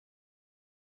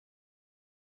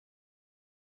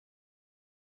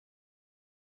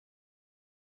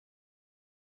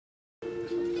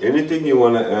anything you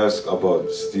want to ask about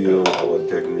steel or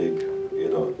technique, you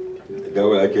know, that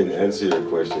way I can answer your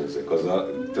questions. Because I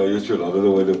tell you the truth, I don't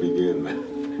know where to begin, man.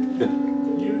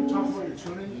 You talk about your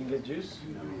tuning. You get juice.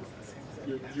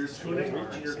 Your tuning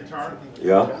on your guitar.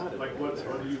 Yeah. Like what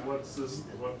do you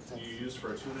use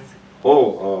for a tuning?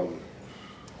 Oh,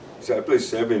 so I play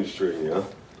 7-string, yeah,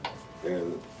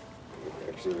 and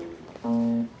actually,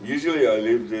 usually I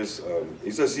leave this.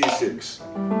 It's a C6.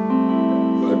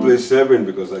 But I play 7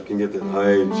 because I can get that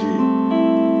high G.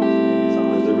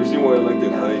 And the reason why I like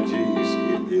that high G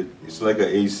is it's like an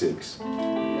A6,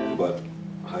 but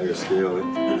higher scale.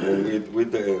 And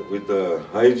with the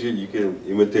high G, you can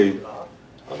imitate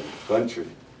country,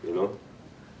 you know.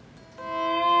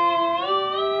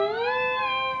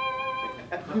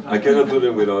 I cannot do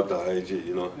them without the high G,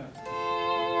 you know.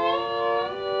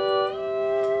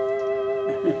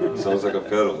 Sounds like a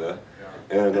pedal, yeah.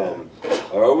 And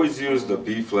I always use the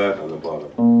B flat on the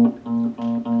bottom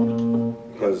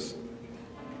because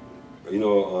you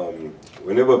know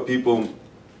whenever people,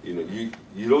 you know,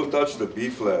 you don't touch the B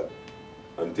flat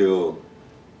until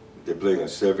they're playing a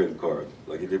 7 chord.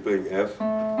 Like if they're playing F,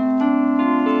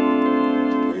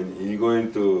 and you go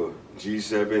into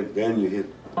G7, then you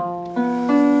hit.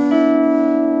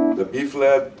 The B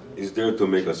flat is there to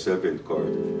make a 7th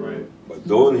chord, right? But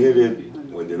don't hit it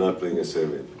when they're not playing a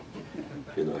 7.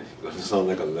 You know, it's gonna sound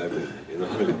like 11. You know,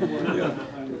 yeah.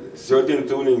 Certain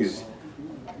tunings,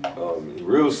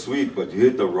 real sweet, but you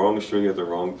hit the wrong string at the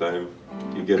wrong time,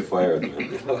 you get fired, man.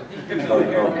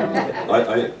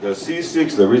 The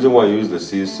C6. The reason why I use the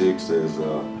C6 is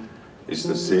it's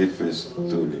the safest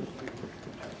tuning.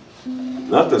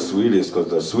 Not the sweetest, because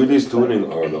the sweetest tuning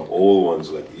are the old ones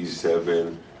like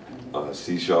E7,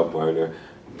 C sharp minor.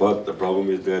 But the problem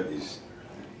with that is,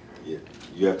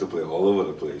 you have to play all over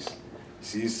the place.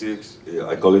 C6,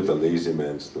 I call it the lazy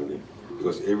man's tuning,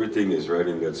 because everything is right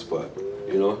in that spot,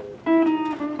 you know?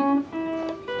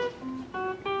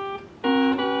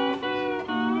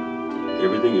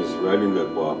 Everything is right in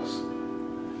that box.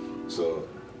 So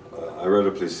I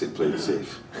rather play it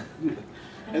safe.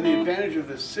 And the advantage of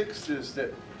the 6 is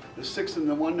that the 6 and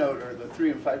the 1 note, or the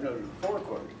 3 and 5 note, or the 4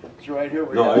 chord. It's right here.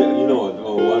 No, you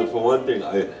know, for one thing,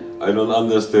 I don't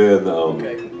understand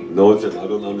notes, and I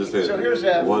don't understand. So here's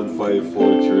F. 1, 5,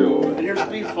 4, 3, or. And here's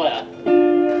B flat,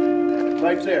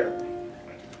 right there.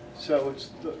 So it's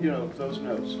those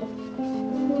notes.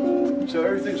 So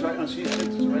everything's right on C6.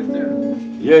 It's right there.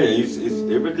 Yeah, it's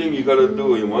everything you gotta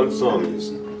do in one song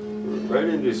is right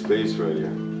in this space right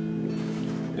here.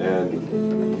 And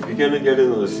if you're gonna get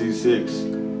in on the C6,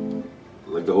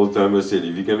 like the old timer said,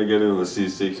 if you're gonna get in on the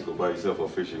C6, you go buy yourself a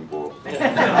fishing pole. Because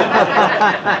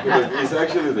it's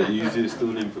actually the easiest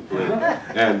tuning to play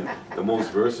and the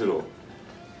most versatile.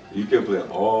 You can play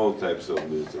all types of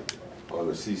music on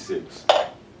the C6.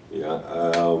 Yeah.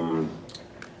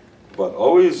 But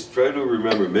always try to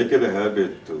remember, make it a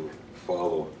habit to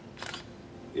follow.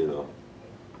 You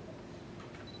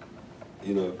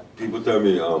know, people tell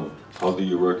me, how do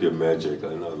you work your magic? I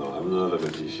don't know, I'm not a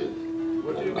magician.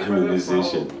 I'm a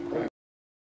musician.